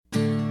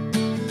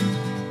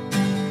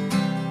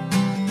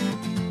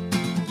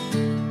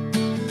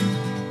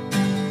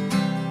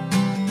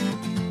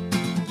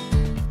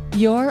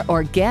Your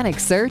organic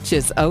search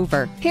is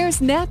over. Here's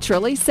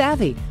Naturally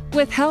Savvy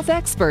with health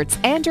experts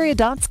Andrea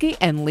Donsky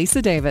and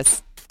Lisa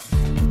Davis.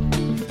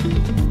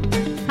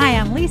 Hi,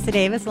 I'm Lisa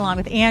Davis along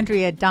with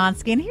Andrea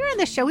Donsky. And here on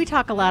the show, we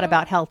talk a lot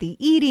about healthy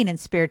eating and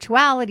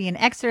spirituality and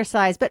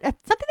exercise. But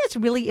something that's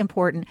really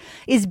important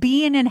is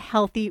being in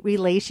healthy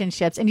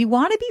relationships. And you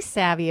want to be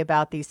savvy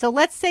about these. So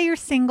let's say you're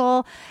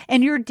single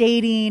and you're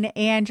dating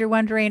and you're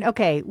wondering,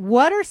 okay,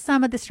 what are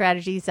some of the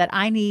strategies that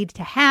I need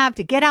to have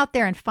to get out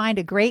there and find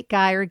a great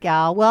guy or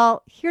gal?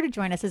 Well, here to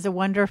join us is a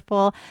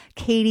wonderful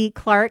Katie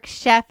Clark,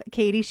 Chef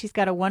Katie. She's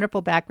got a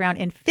wonderful background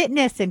in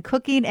fitness and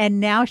cooking. And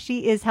now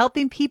she is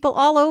helping people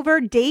all over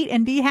date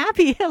and be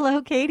happy.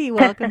 Hello, Katie.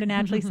 Welcome to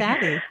Naturally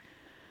Savvy.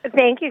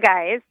 Thank you,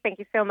 guys. Thank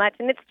you so much.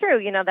 And it's true,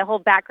 the whole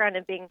background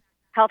of being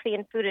healthy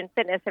in food and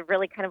fitness have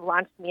really kind of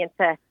launched me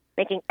into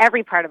making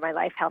every part of my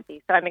life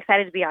healthy. So I'm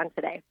excited to be on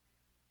today.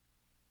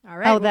 All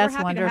right. Oh, that's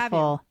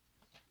wonderful.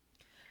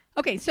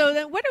 Okay, so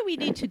then what do we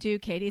need to do,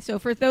 Katie? So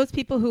for those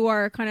people who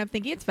are kind of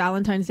thinking it's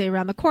Valentine's Day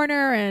around the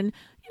corner and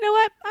you know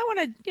what, I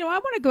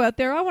want to go out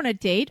there, I want to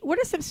date. What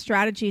are some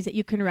strategies that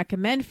you can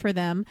recommend for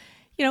them,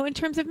 in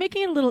terms of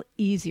making it a little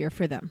easier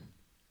for them?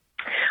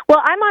 Well,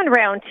 I'm on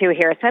round 2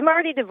 here, so I'm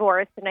already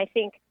divorced, and I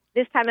think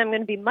this time I'm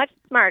going to be much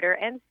smarter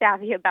and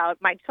savvy about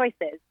my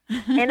choices.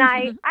 And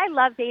I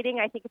love dating.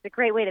 I think it's a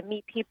great way to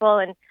meet people,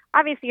 and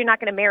obviously you're not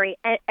going to marry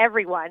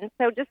everyone,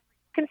 so just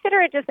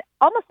consider it just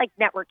almost like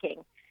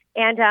networking.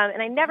 And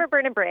I never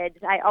burn a bridge.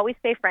 I always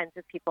stay friends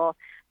with people.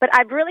 But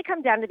I've really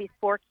come down to these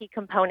 4 key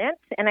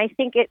components, and I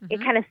think it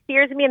kind of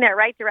steers me in that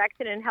right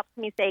direction and helps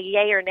me say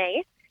yay or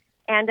nay.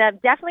 And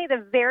definitely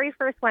the very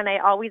first one I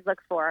always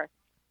look for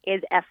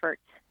is effort.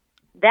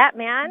 That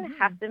man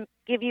has to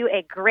give you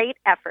a great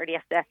effort. He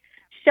has to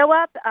show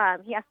up.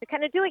 He has to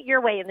kind of do it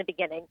your way in the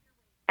beginning.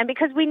 And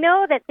because we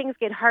know that things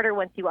get harder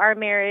once you are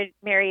married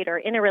or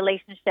in a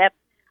relationship,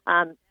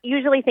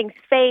 usually things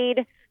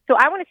fade. So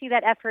I want to see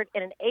that effort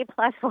in an A+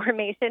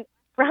 formation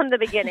from the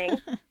beginning.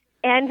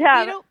 And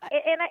I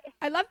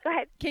love, go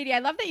ahead, Katie. I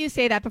love that you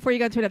say that before you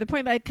go to another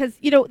point, because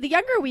the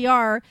younger we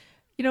are,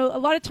 a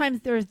lot of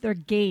times there are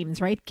games,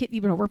 right?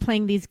 We're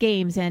playing these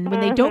games, and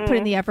when they don't put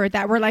in the effort,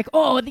 that we're like,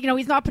 oh,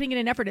 he's not putting in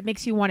an effort. It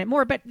makes you want it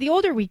more. But the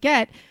older we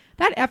get,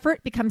 that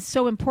effort becomes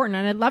so important.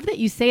 And I love that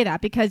you say that,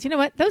 because you know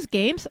what? Those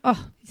games,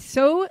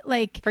 so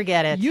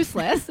forget it,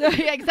 useless.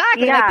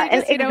 Exactly. Yeah,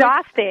 and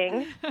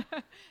exhausting.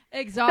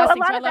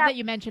 Exhausting. So I love that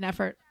you mention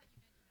effort.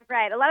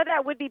 Right. A lot of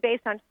that would be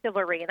based on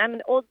chivalry, and I'm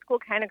an old school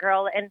kind of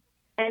girl,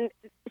 and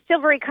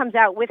chivalry comes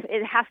out with,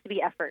 it has to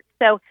be effort.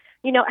 So,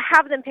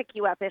 have them pick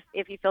you up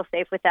if you feel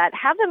safe with that.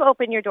 Have them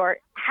open your door.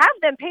 Have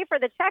them pay for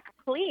the check,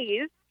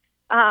 please.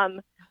 I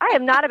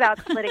am not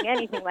about splitting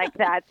anything like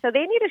that. So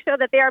they need to show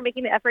that they are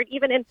making the effort,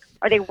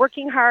 are they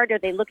working hard? Are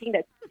they looking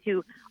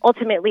to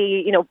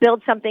ultimately,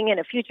 build something in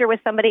a future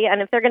with somebody?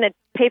 And if they're going to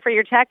pay for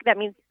your check, that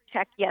means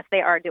check, yes, they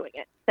are doing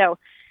it. So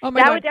oh my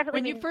that God. would definitely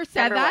when be you first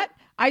said that, one.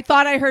 I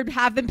thought I heard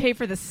have them pay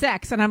for the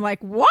sex, and I'm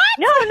like, what?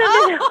 No.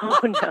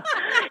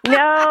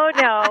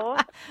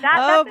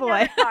 That's boy.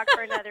 another talk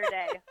for another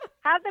day.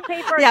 Have them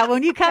pay for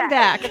when you come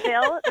back. The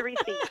bill, the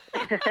receipt.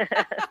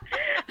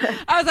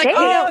 I was like,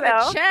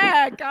 the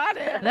check, got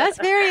it. That's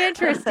very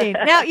interesting.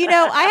 Now,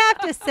 I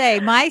have to say,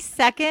 my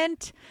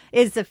second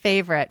is the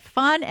favorite,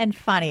 fun and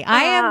funny.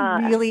 I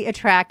am really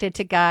attracted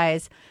to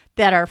guys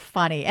that are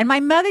funny. And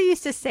my mother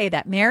used to say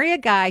that, marry a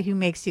guy who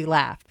makes you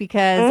laugh,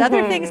 because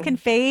other things can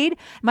fade.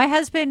 My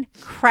husband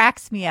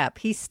cracks me up.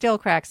 He still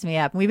cracks me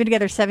up. We've been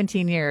together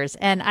 17 years.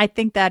 And I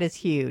think that is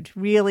huge.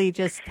 Really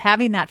just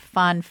having that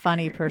fun,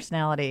 funny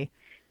personality.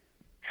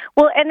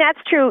 Well, and that's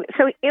true.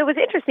 So it was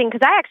interesting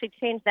because I actually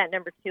changed that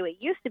number 2. It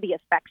used to be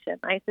affection.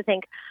 I used to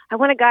think, I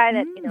want a guy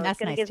that, is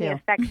going to give me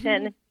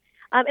affection.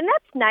 And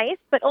that's nice.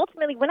 But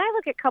ultimately, when I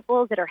look at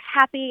couples that are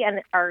happy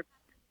and are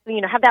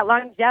have that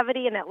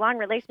longevity and that long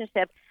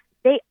relationship,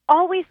 they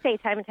always say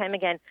time and time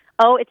again,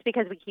 oh, it's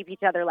because we keep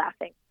each other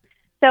laughing.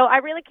 So I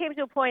really came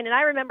to a point, and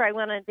I remember I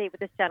went on a date with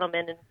this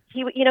gentleman, and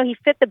he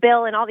fit the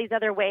bill in all these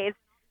other ways.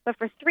 But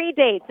for 3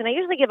 dates, and I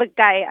usually give a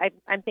guy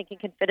I'm thinking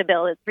can fit a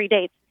bill at 3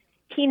 dates,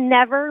 he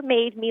never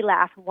made me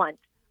laugh once.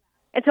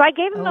 And so I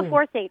gave him a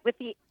 4th date with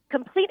the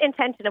complete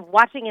intention of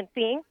watching and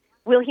seeing,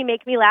 will he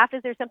make me laugh?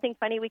 Is there something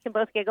funny we can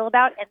both giggle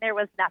about? And there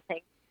was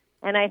nothing.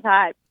 And I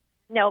thought,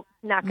 nope,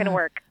 not going to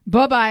work.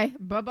 Bye-bye.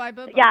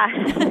 Yeah.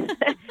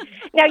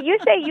 Now, you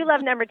say you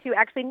love number 2.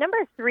 Actually, number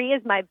 3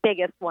 is my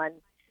biggest one.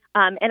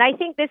 And I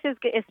think this is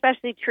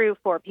especially true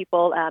for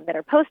people that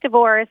are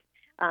post-divorce,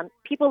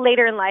 people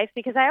later in life,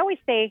 because I always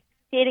say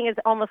dating is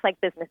almost like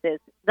businesses.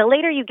 The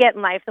later you get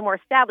in life, the more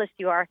established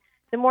you are,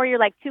 the more you're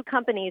like 2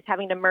 companies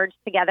having to merge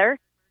together.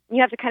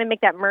 You have to kind of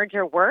make that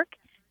merger work.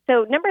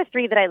 So number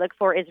 3 that I look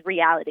for is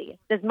reality.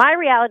 Does my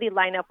reality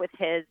line up with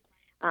his?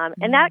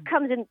 And that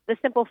comes in the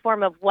simple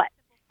form of what?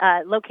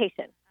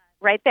 Location.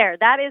 Right there.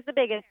 That is the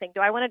biggest thing.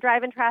 Do I want to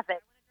drive in traffic?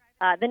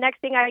 The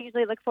next thing I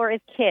usually look for is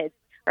kids.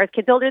 Are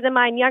kids older than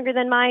mine, younger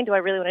than mine? Do I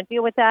really want to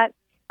deal with that?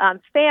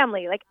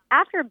 Family. Like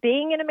after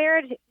being in a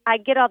marriage, I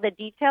get all the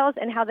details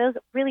and how those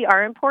really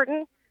are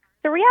important.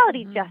 The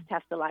reality just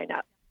has to line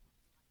up.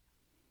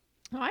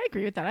 Oh, I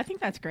agree with that. I think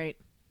that's great.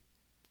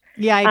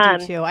 Yeah, I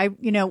do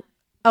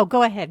too.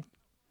 Go ahead.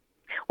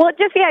 Well,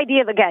 just the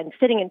idea of, again,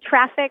 sitting in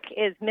traffic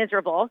is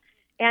miserable.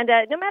 And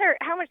no matter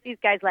how much these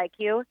guys like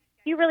you,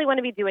 do you really want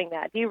to be doing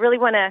that? Do you really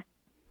want to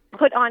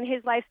put on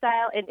his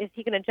lifestyle, and is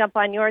he going to jump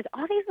on yours?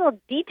 All these little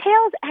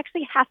details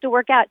actually have to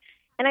work out.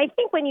 And I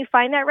think when you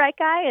find that right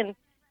guy, and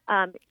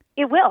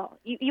it will,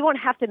 you won't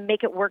have to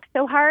make it work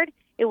so hard.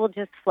 It will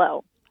just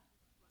flow.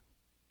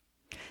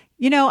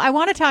 I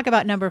want to talk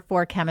about number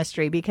 4,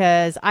 chemistry,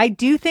 because I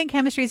do think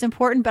chemistry is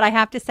important, but I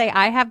have to say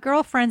I have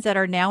girlfriends that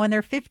are now in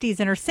their 50s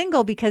and are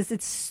single because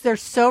they're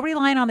so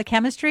reliant on the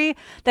chemistry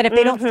that if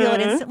they don't feel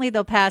it instantly,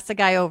 they'll pass the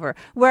guy over.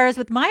 Whereas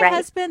with my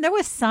husband, there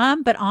was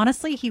some, but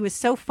honestly, he was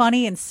so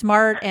funny and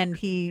smart, and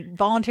he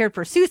volunteered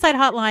for Suicide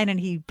Hotline, and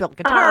he built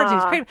guitars. He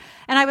was great.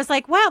 And I was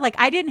like, wow, like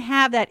I didn't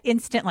have that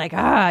instant, like,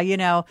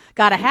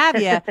 gotta have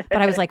you.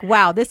 But I was like,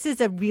 wow, this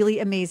is a really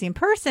amazing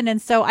person.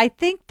 And so I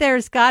think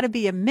there's got to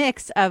be a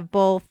mix of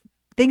both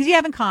things you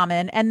have in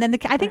common, and then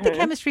I think the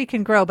chemistry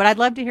can grow, but I'd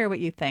love to hear what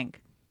you think.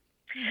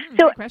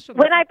 So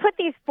when I put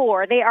these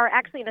 4, they are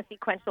actually in a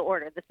sequential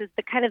order. This is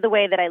the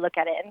way that I look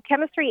at it. And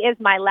chemistry is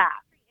my last,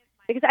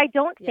 because I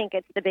don't think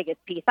it's the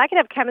biggest piece. I could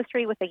have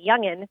chemistry with a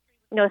youngin',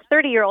 a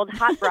 30-year-old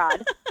hot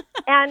rod,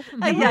 and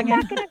where's that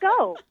going to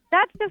go?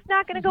 That's just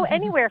not going to go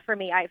anywhere for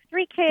me. I have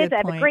 3 kids, I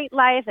have a great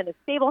life and a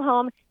stable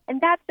home, and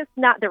that's just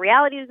not, the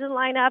reality doesn't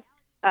line up.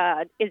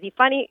 Is he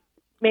funny?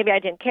 Maybe I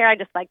didn't care. I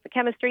just liked the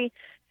chemistry.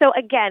 So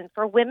again,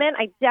 for women,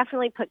 I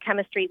definitely put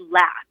chemistry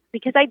last,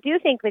 because I do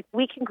think that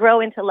we can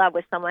grow into love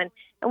with someone,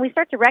 and we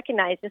start to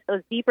recognize just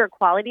those deeper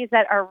qualities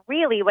that are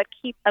really what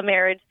keep a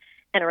marriage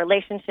and a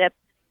relationship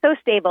so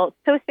stable,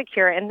 so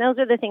secure. And those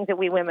are the things that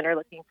we women are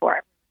looking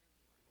for.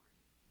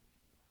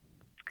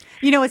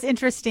 It's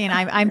interesting.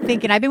 I'm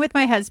thinking, I've been with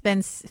my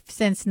husband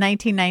since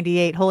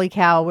 1998. Holy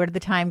cow, where did the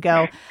time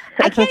go?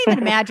 I can't even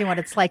imagine what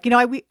it's like.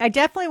 I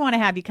definitely want to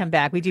have you come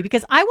back. We do,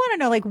 because I want to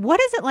know, what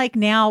is it like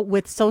now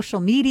with social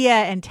media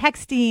and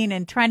texting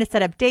and trying to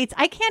set up dates?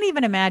 I can't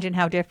even imagine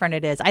how different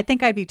it is. I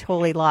think I'd be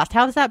totally lost.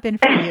 How has that been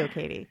for you,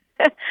 Katie?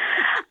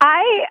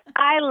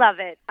 I love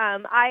it.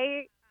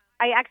 I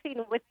actually,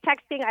 with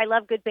texting, I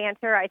love good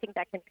banter. I think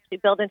that can actually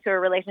build into a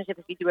relationship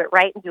if you do it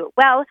right and do it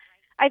well.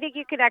 I think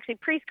you can actually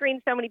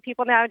pre-screen so many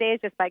people nowadays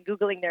just by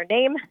Googling their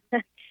name.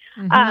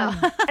 And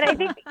I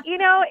think,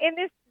 in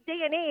this day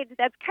and age,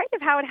 that's kind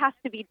of how it has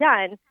to be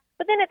done.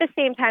 But then at the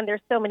same time,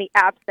 there's so many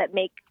apps that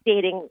make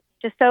dating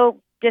just so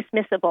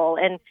dismissible,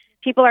 and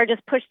people are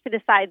just pushed to the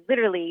side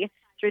literally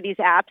through these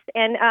apps.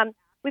 And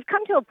we've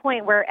come to a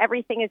point where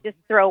everything is just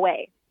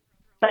throwaway.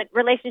 But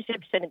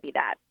relationships shouldn't be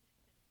that.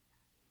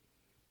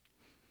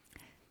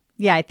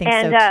 Yeah, I think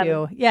so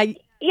too. Yeah.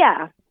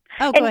 Yeah.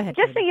 Oh, go ahead.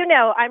 Just so you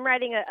know, I'm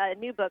writing a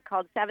new book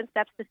called 7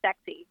 Steps to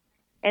Sexy.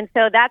 And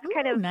so that's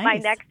kind of my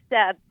next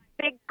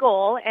big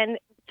goal. And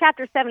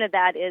chapter 7 of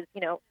that is,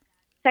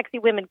 sexy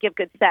women give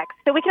good sex.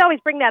 So we can always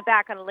bring that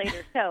back on a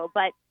later show.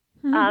 But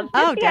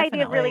the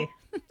idea of really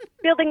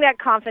building that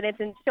confidence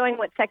and showing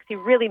what sexy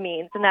really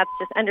means. And that's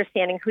just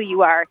understanding who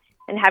you are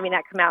and having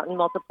that come out in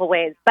multiple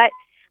ways. But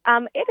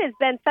it has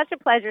been such a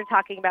pleasure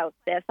talking about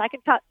this. I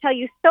could tell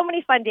you so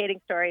many fun dating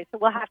stories, so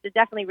we'll have to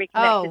definitely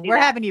reconnect. Oh, we're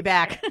having you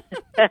back.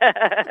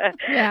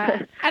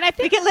 Yeah, and I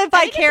think we can live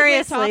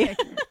vicariously.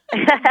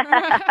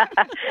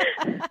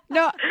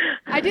 No,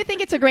 I do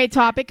think it's a great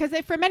topic, because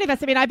for many of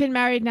us, I've been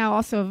married now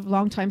also a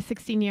long time,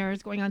 16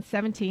 years, going on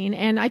 17,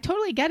 and I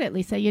totally get it,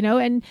 Lisa,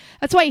 and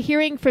that's why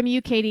hearing from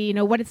you, Katie,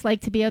 what it's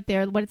like to be out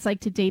there, what it's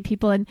like to date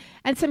people, and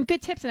some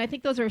good tips, and I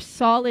think those are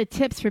solid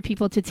tips for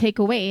people to take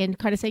away and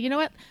kind of say, you know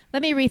what,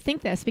 let me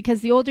rethink this,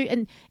 because the older,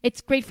 and it's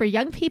great for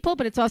young people,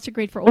 but it's also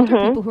great for older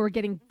people who are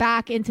getting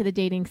back into the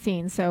dating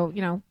scene. So,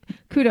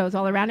 kudos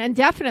all around. And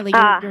definitely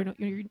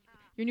your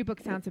new book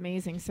sounds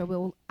amazing. So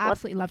we'll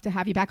absolutely love to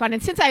have you back on.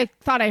 And since I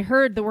thought I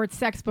heard the word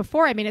sex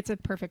before, it's a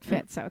perfect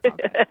fit. So it's all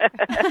good.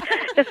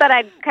 Just thought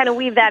I'd kind of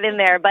weave that in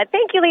there. But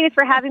thank you, ladies,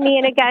 for having me.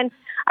 And again,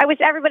 I wish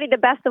everybody the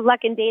best of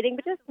luck in dating,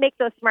 but just make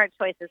those smart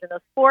choices. And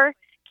those 4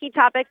 key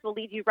topics will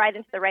lead you right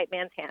into the right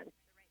man's hands.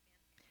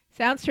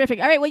 Sounds terrific.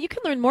 All right. Well, you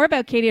can learn more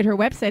about Katie at her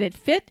website at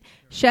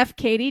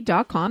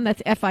fitchefkatie.com.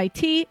 That's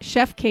FIT,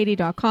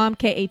 chefkatie.com,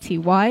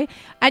 Katy.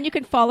 And you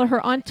can follow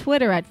her on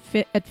Twitter at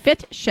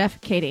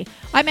FitChefKatie.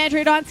 I'm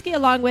Andrea Donsky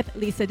along with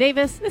Lisa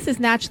Davis. This is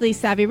Naturally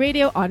Savvy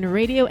Radio on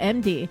Radio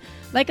MD.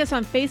 Like us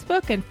on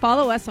Facebook and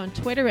follow us on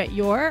Twitter at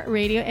Your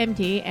Radio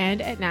MD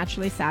and at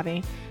Naturally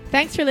Savvy.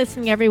 Thanks for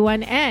listening,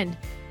 everyone. And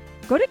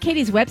go to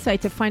Katie's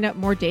website to find out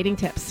more dating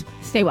tips.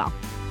 Stay well.